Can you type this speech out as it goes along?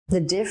The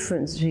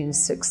difference between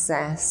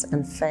success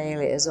and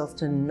failure is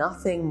often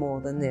nothing more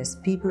than this.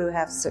 People who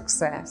have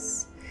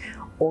success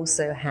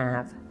also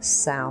have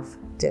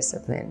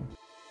self-discipline.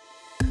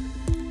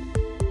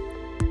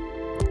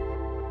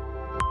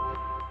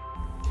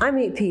 I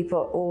meet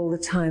people all the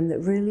time that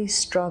really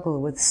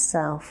struggle with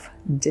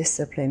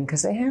self-discipline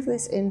because they have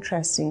this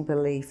interesting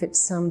belief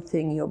it's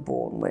something you're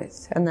born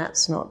with, and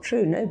that's not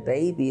true. No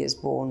baby is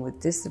born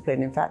with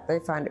discipline. In fact, they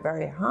find it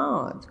very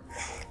hard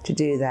to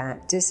do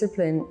that.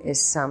 Discipline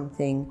is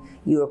something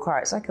you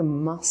acquire. It's like a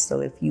muscle.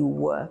 If you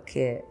work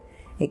it,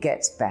 it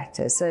gets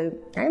better. So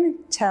I'm going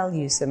to tell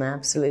you some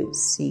absolute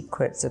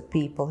secrets of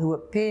people who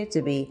appear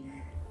to be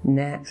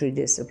naturally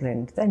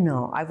disciplined. They're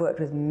not. I've worked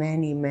with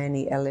many,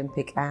 many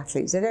Olympic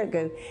athletes. They don't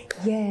go,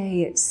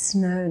 yay, it's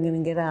snowing, I'm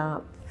going to get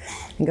up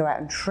and go out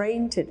and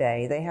train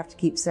today. They have to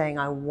keep saying,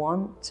 I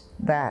want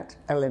that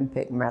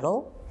Olympic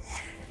medal,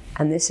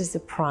 and this is the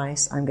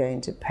price I'm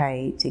going to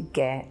pay to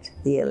get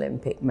the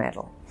Olympic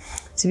medal.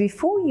 So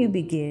before you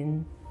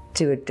begin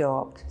to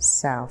adopt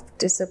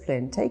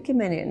self-discipline, take a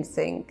minute and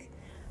think,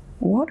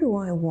 what do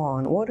I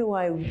want? What do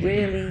I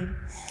really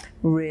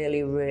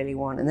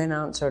want? And then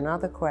answer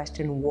another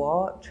question: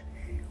 what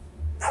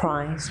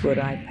price would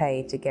I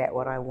pay to get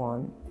what I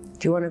want?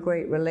 Do you want a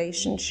great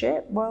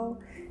relationship? Well,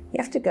 you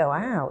have to go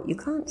out. You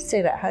can't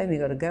sit at home.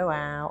 You've got to go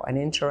out and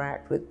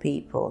interact with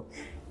people.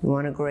 You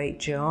want a great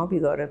job?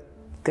 You've got to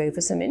go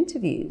for some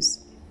interviews.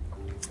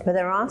 But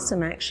there are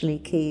some actually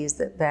keys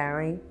that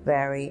very,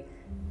 very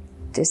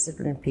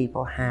disciplined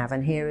people have,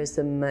 and here is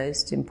the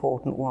most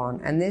important one,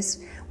 and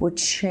this would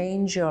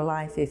change your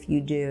life if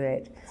you do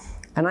it.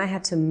 And I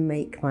had to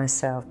make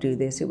myself do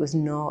this. It was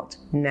not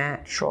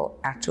natural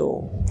at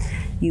all.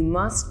 You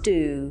must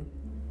do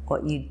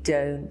what you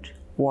don't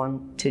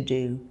want to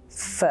do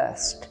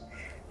first.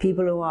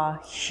 People who are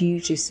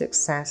hugely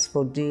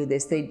successful do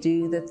this. They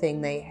do the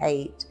thing they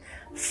hate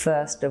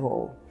first of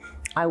all.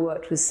 I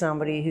worked with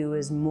somebody who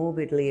was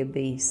morbidly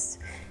obese,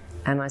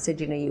 and I said,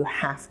 you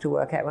have to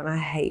work out. When I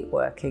hate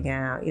working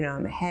out,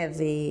 I'm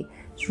heavy,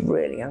 it's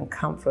really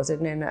uncomfortable. I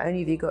said, no, not only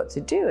have you got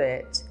to do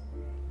it,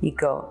 you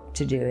got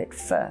to do it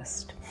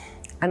first.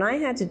 And I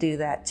had to do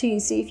that too. You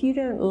see, if you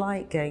don't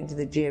like going to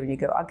the gym and you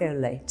go, I'll go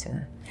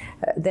later,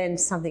 then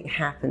something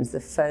happens, the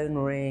phone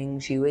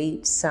rings, you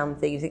eat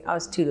something, you think, oh,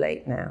 it's too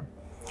late now.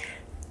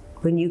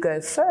 When you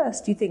go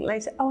first, you think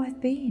later, oh,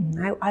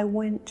 I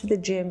went to the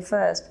gym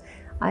first.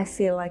 I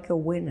feel like a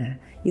winner.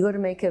 You got to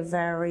make a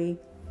very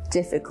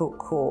difficult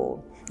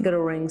call. You've got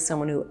to ring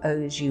someone who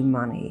owes you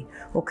money,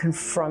 or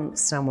confront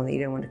someone that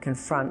you don't want to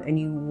confront, and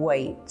you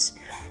wait.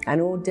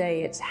 And all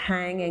day it's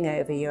hanging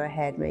over your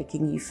head,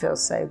 making you feel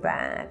so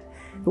bad.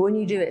 But when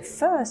you do it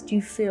first,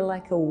 you feel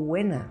like a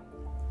winner.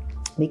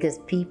 Because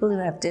people who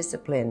have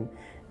discipline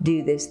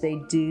do this.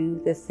 They do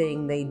the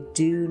thing they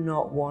do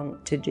not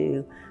want to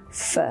do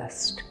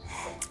first.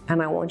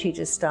 And I want you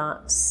to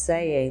start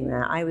saying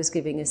that. I was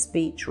giving a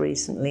speech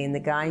recently, and the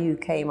guy who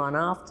came on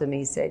after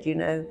me said,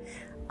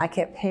 I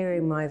kept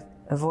hearing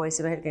a voice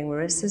in my head going,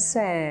 Marisa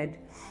said,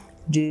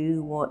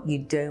 do what you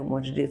don't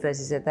want to do first.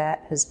 He said,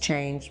 that has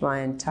changed my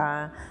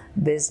entire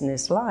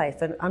business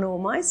life. And all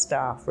my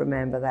staff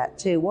remember that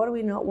too. What do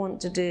we not want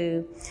to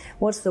do?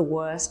 What's the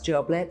worst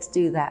job? Let's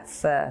do that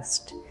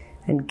first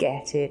and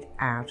get it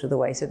out of the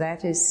way. So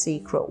that is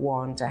secret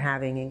one to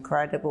having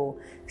incredible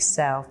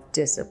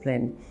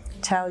self-discipline.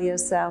 Tell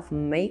yourself,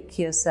 make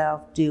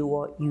yourself do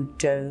what you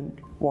don't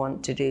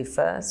want to do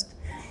first.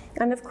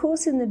 And of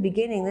course, in the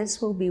beginning,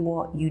 this will be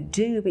what you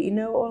do, but you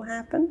know what will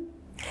happen?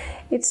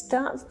 It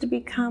starts to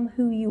become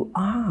who you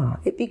are.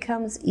 It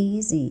becomes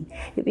easy.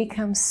 It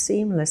becomes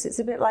seamless. It's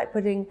a bit like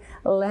putting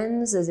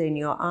lenses in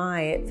your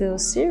eye. It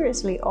feels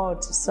seriously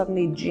odd to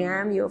suddenly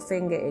jam your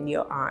finger in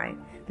your eye.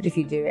 But if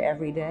you do it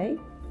every day,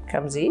 it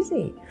becomes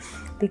easy,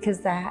 because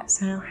that's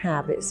how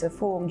habits are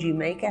formed. You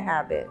make a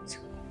habit,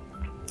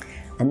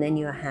 and then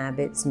your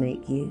habits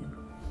make you.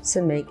 So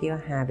make your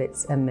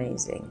habits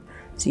amazing.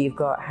 So you've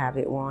got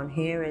habit 1.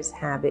 Here is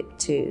habit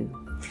 2.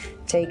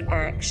 Take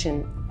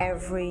action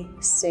every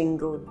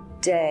single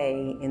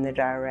day in the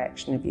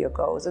direction of your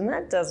goals. And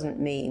that doesn't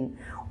mean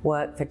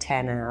work for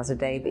 10 hours a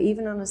day, but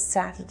even on a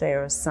Saturday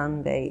or a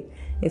Sunday,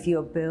 if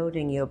you're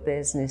building your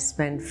business,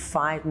 spend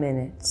 5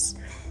 minutes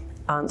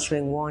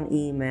answering 1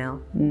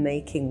 email,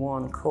 making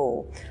 1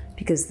 call,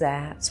 because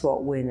that's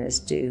what winners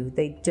do.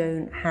 They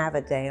don't have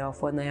a day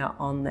off when they are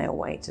on their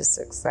way to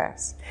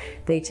success.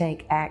 They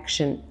take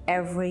action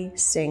every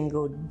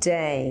single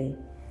day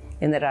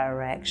in the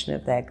direction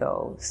of their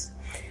goals.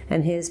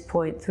 And here's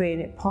point 3,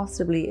 and it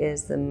possibly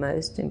is the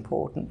most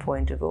important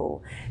point of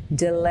all.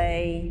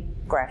 Delay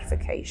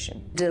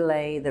gratification.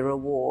 Delay the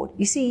reward.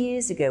 You see,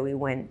 years ago we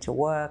went to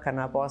work and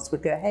our boss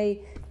would go,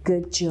 hey,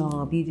 good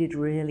job, you did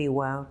really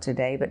well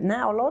today. But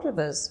now a lot of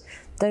us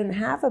don't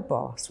have a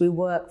boss. We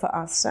work for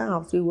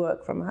ourselves. We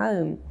work from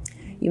home.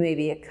 You may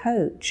be a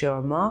coach or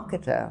a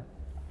marketer.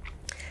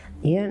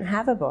 You don't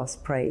have a boss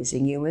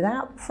praising you.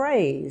 Without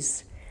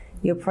praise,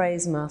 your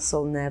praise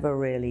muscle never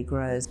really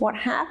grows. What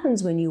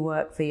happens when you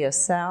work for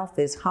yourself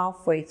is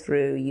halfway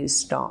through you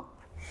stop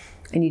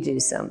and you do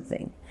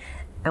something.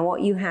 And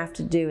what you have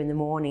to do in the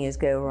morning is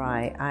go,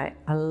 right,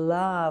 I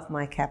love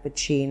my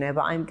cappuccino,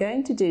 but I'm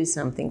going to do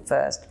something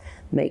first.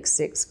 Make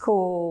 6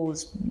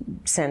 calls,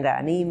 send out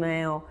an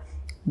email,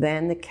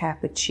 then the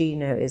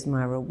cappuccino is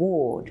my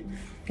reward.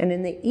 And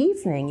in the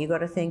evening, you've got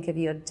to think of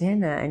your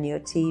dinner and your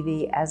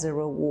TV as a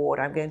reward.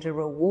 I'm going to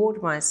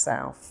reward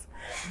myself.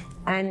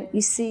 And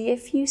you see,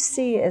 if you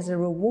see it as a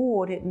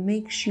reward, it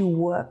makes you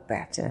work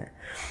better.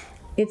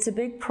 It's a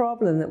big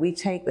problem that we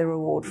take the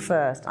reward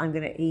first. I'm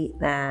going to eat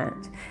that,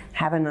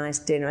 have a nice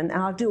dinner, and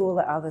I'll do all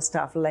the other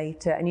stuff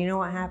later. And you know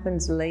what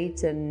happens?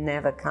 Later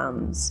never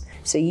comes.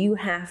 So you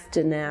have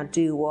to now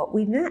do what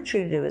we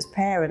naturally do as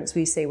parents.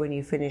 We say when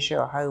you finish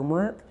your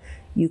homework,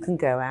 you can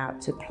go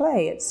out to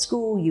play. At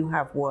school, you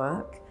have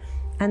work,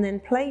 and then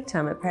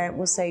playtime. A parent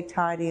will say,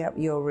 tidy up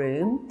your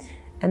room,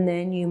 and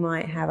then you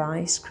might have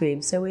ice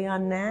cream. So we are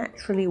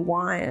naturally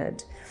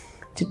wired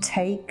to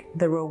take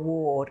the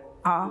reward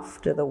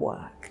after the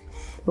work.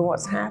 But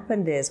what's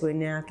happened is we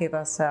now give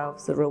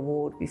ourselves the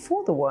reward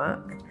before the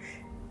work,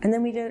 and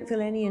then we don't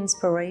feel any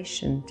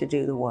inspiration to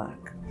do the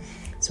work.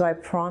 So I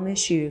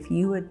promise you, if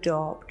you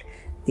adopt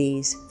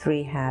these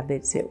 3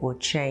 habits, it will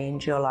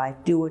change your life.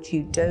 Do what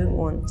you don't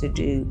want to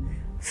do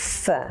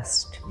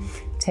first.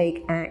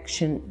 Take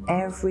action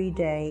every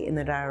day in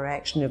the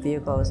direction of your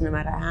goals, no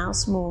matter how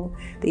small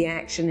the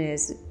action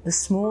is. The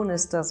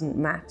smallness doesn't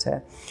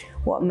matter.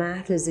 What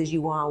matters is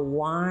you are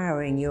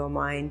wiring your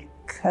mind,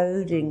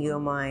 coding your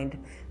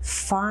mind,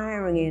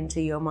 firing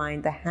into your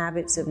mind the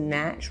habits of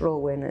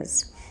natural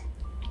winners.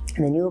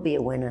 And then you'll be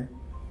a winner.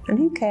 And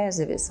who cares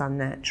if it's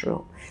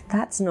unnatural?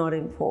 That's not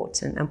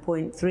important. And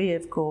point 3,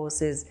 of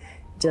course, is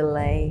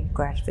delay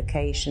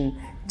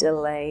gratification,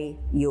 delay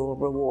your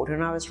reward.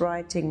 When I was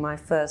writing my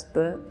first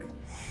book,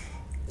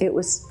 it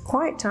was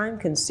quite time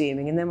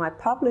consuming. And then my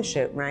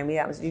publisher rang me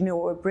up and said, you know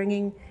what, we're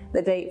bringing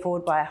the date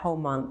forward by a whole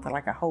month,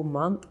 like a whole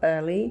month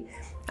early.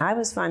 I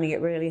was finding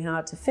it really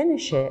hard to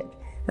finish it.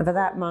 And for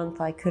that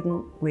month, I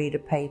couldn't read a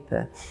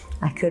paper.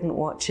 I couldn't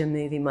watch a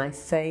movie. My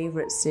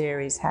favorite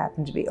series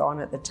happened to be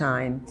on at the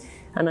time,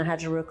 and I had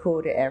to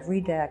record it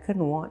every day. I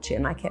couldn't watch it,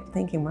 and I kept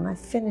thinking, when I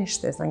finish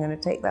this, I'm going to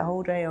take the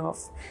whole day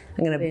off.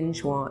 I'm going to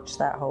binge watch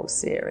that whole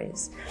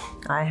series.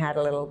 I had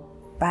a little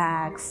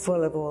bag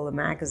full of all the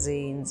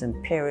magazines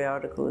and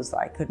periodicals that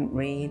I couldn't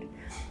read,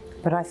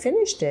 but I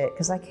finished it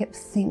because I kept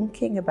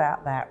thinking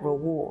about that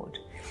reward.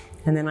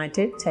 And then I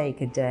did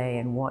take a day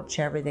and watch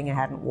everything I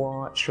hadn't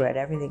watched, read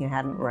everything I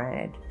hadn't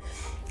read.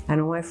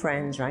 And all my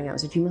friends rang up and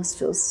said, you must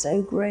feel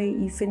so great,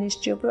 you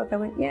finished your book. I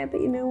went, yeah,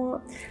 but you know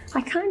what?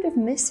 I kind of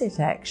miss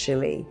it,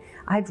 actually.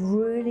 I'd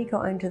really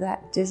got into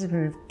that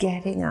discipline of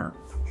getting up,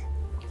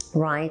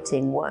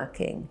 writing,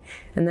 working.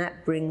 And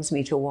that brings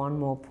me to one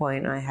more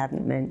point I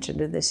hadn't mentioned,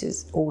 and this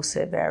is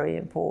also very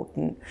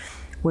important.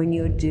 When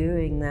you're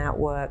doing that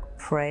work,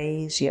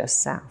 praise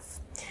yourself.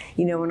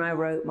 You know, when I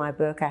wrote my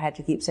book, I had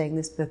to keep saying,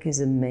 this book is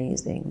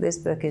amazing. This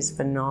book is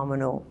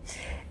phenomenal.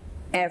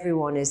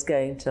 Everyone is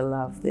going to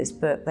love this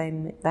book.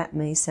 That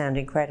may sound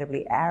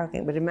incredibly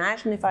arrogant, but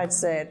imagine if I'd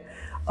said,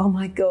 oh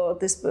my God,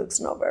 this book's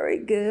not very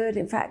good.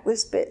 In fact,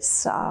 this bit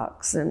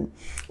sucks. And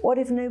what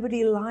if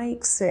nobody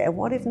likes it? And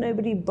what if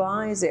nobody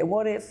buys it?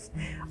 What if,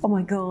 oh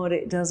my God,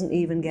 it doesn't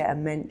even get a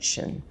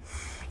mention?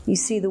 You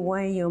see, the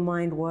way your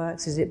mind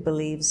works is it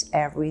believes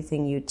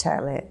everything you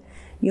tell it.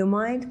 Your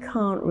mind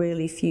can't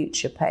really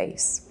future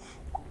pace.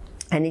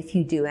 And if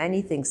you do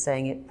anything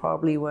saying it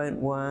probably won't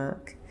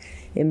work,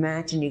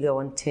 imagine you go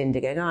on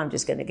Tinder going, oh, I'm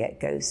just going to get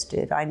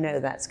ghosted. I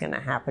know that's going to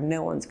happen.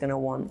 No one's going to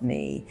want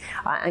me.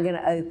 I'm going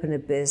to open a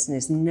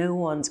business. No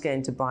one's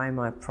going to buy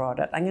my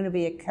product. I'm going to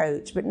be a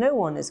coach, but no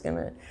one is going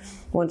to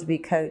want to be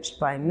coached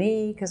by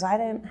me because I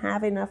don't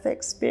have enough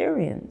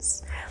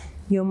experience.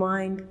 Your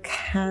mind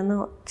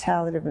cannot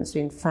tell the difference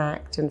between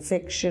fact and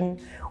fiction.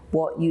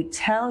 What you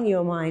tell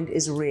your mind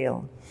is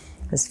real,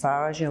 as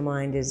far as your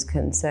mind is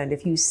concerned.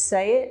 If you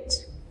say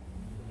it,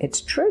 it's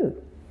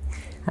true.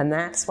 And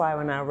that's why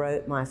when I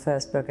wrote my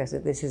first book, I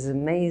said, this is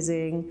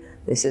amazing,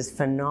 this is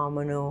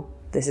phenomenal,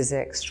 this is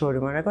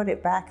extraordinary. When I got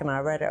it back and I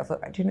read it, I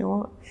thought, do you know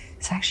what?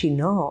 It's actually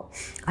not.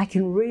 I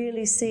can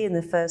really see in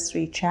the first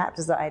 3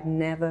 chapters that I'd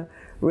never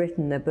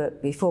written a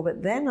book before,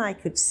 but then I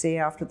could see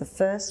after the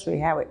first 3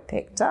 how it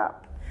picked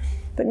up.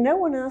 But no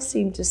one else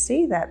seemed to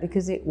see that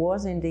because it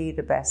was indeed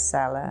a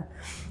bestseller.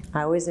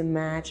 I always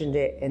imagined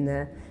it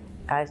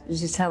I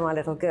used to tell my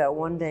little girl,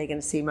 one day you're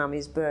going to see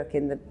Mummy's book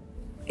in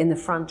the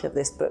front of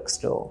this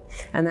bookstore.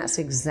 And that's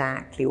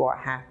exactly what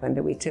happened.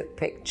 And we took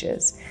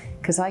pictures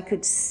because I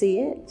could see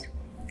it.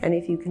 And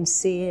if you can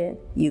see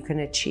it, you can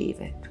achieve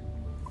it.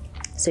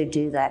 So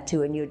do that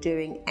too when you're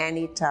doing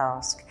any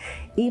task.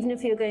 Even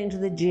if you're going to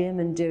the gym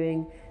and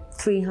doing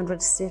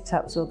 300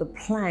 sit-ups or the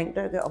plank,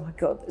 don't go, oh my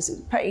God, this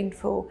is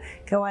painful.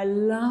 Go, I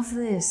love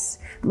this.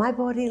 My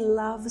body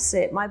loves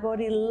it. My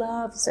body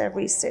loves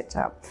every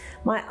sit-up.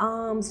 My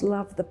arms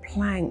love the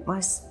plank. My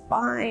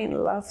spine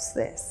loves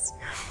this.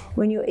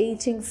 When you're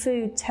eating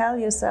food, tell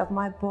yourself,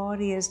 my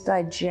body is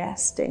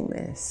digesting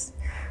this.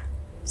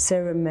 So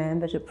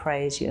remember to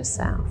praise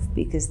yourself,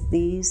 because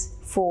these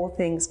 4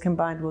 things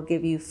combined will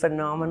give you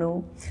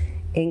phenomenal,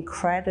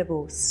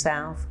 incredible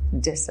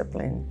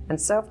self-discipline. And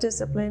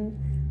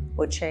self-discipline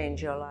will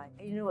change your life.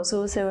 You know what's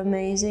also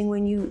amazing?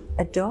 When you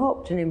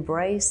adopt and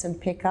embrace and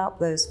pick up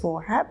those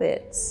 4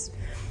 habits,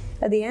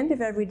 at the end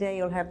of every day,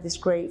 you'll have this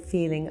great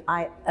feeling,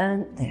 I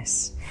earned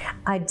this,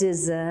 I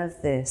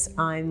deserve this,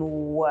 I'm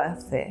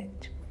worth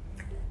it.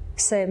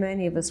 So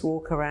many of us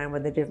walk around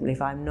with a different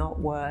belief, I'm not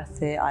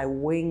worth it, I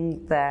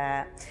winged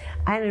that,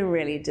 I don't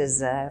really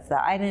deserve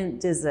that, I don't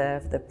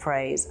deserve the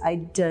praise, I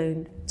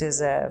don't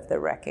deserve the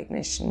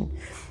recognition.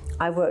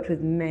 I've worked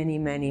with many,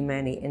 many,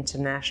 many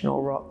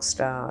international rock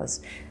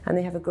stars, and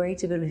they have a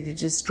great ability to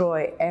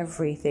destroy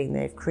everything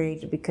they've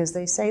created because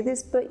they say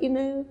this, but you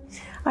know,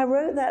 I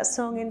wrote that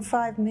song in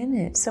 5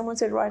 minutes. Someone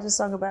said, write a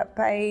song about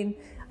pain.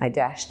 I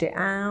dashed it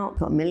out,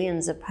 got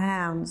millions of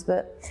pounds,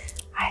 but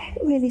I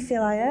didn't really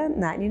feel I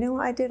earned that. And you know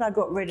what I did? I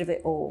got rid of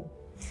it all.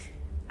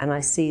 And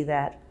I see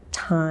that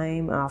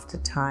time after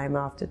time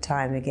after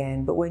time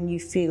again. But when you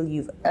feel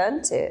you've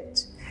earned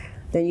it,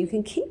 then you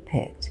can keep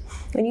it.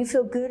 When you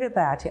feel good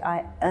about it,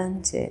 I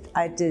earned it,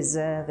 I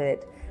deserve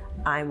it,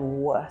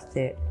 I'm worth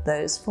it.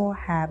 Those 4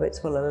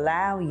 habits will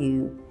allow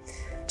you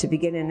to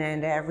begin and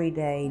end every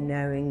day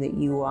knowing that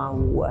you are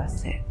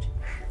worth it.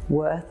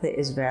 Worth it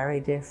is very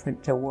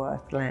different to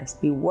worthless.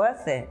 Be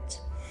worth it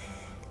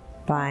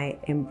by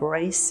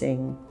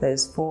embracing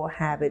those 4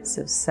 habits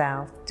of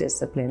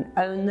self-discipline.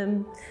 Own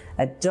them,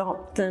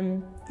 adopt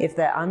them. If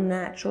they're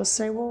unnatural,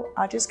 say, well,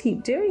 I'll just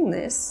keep doing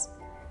this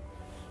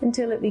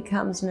until it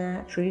becomes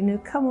natural. You know,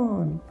 come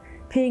on.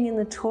 Peeing in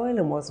the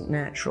toilet wasn't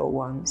natural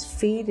once.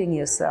 Feeding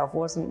yourself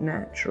wasn't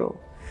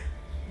natural.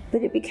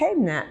 But it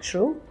became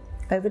natural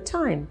over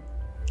time.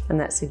 And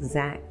that's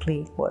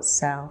exactly what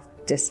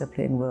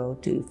self-discipline will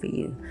do for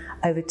you.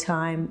 Over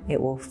time, it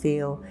will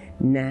feel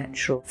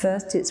natural.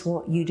 First, it's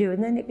what you do,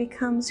 and then it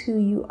becomes who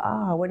you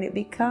are. When it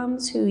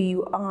becomes who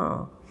you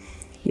are,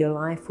 your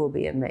life will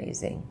be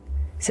amazing.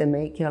 So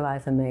make your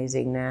life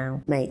amazing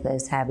now. Make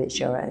those habits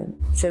your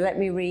own. So let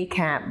me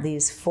recap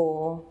these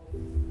 4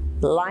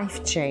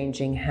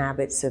 life-changing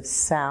habits of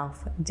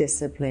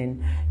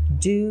self-discipline.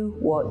 Do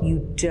what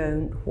you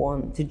don't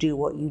want to do,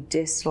 what you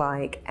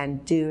dislike,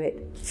 and do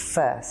it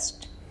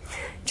first.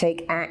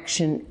 Take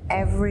action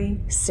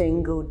every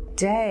single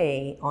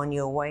day on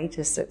your way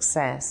to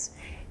success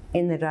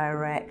in the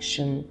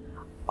direction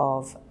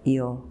of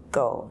your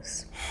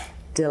goals.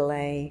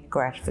 Delay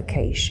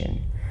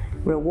gratification.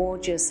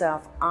 Reward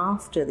yourself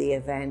after the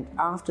event,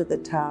 after the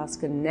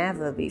task, and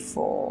never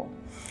before.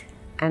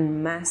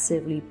 And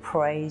massively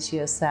praise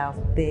yourself,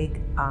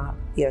 big up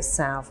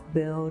yourself,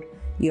 build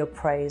your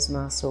praise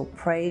muscle.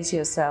 Praise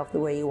yourself the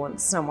way you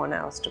want someone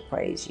else to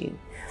praise you.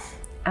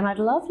 And I'd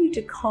love you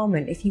to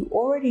comment. If you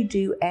already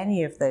do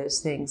any of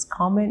those things,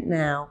 comment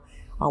now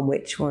on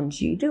which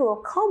ones you do,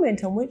 or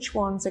comment on which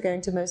ones are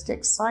going to most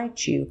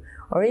excite you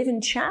or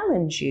even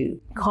challenge you.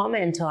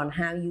 Comment on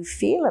how you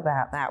feel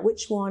about that,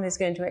 which one is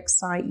going to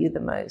excite you the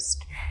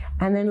most.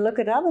 And then look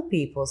at other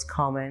people's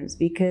comments,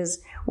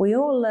 because we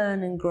all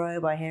learn and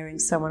grow by hearing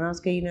someone else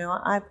go, you know,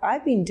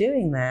 I've been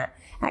doing that.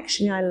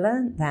 Actually, I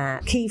learned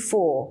that. Key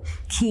 4,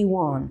 key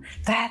 1,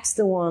 that's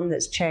the one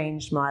that's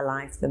changed my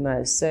life the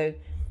most. So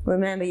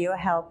remember, you're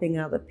helping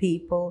other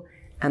people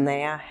and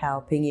they are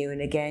helping you.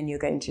 And again, you're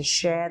going to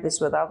share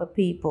this with other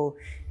people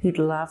who'd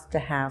love to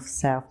have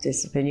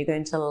self-discipline. You're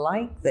going to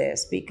like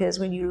this, because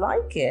when you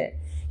like it,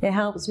 it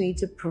helps me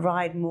to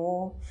provide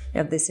more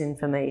of this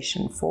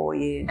information for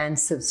you. And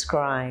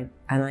subscribe,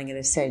 and I'm going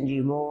to send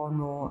you more and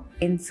more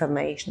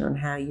information on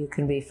how you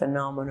can be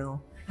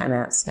phenomenal and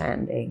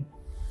outstanding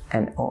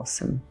and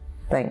awesome.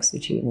 Thanks for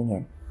tuning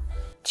in.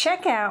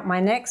 Check out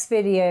my next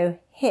video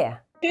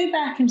here. Go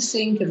back and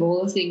think of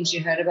all the things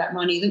you heard about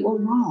money that were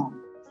wrong.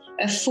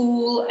 A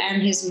fool and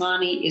his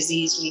money is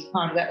easily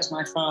parted. That was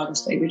my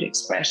father's favorite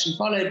expression,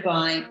 followed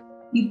by,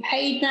 you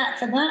paid that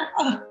for that?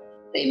 Oh,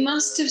 they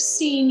must have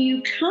seen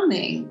you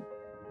coming.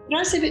 But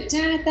I said, but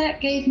Dad,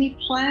 that gave me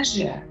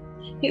pleasure.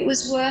 It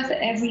was worth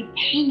every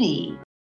penny.